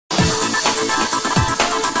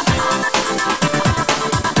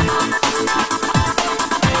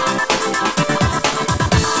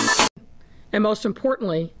And most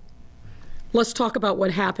importantly, let's talk about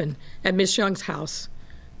what happened at Miss Young's house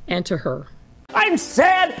and to her. I'm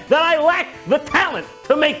sad that I lack the talent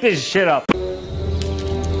to make this shit up.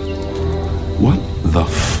 What the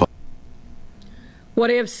fuck? What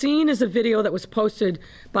I have seen is a video that was posted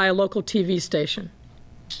by a local TV station.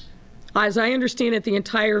 As I understand it, the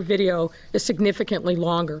entire video is significantly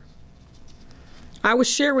longer. I will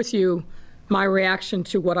share with you my reaction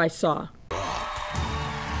to what I saw.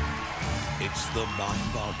 It's the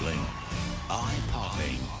mind-boggling,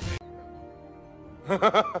 eye-popping.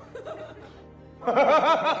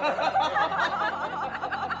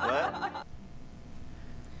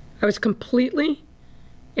 I was completely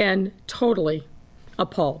and totally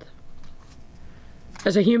appalled.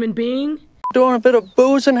 As a human being, doing a bit of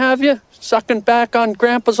boozing, have you? Sucking back on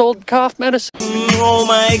Grandpa's old cough medicine? Oh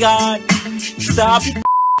my God, stop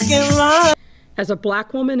f***ing lying. As a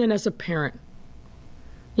black woman and as a parent.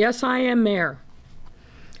 Yes, I am mayor.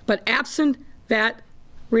 But absent that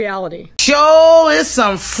reality. Show is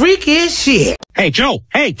some freaky shit. Hey, Joe,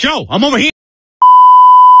 I'm over here.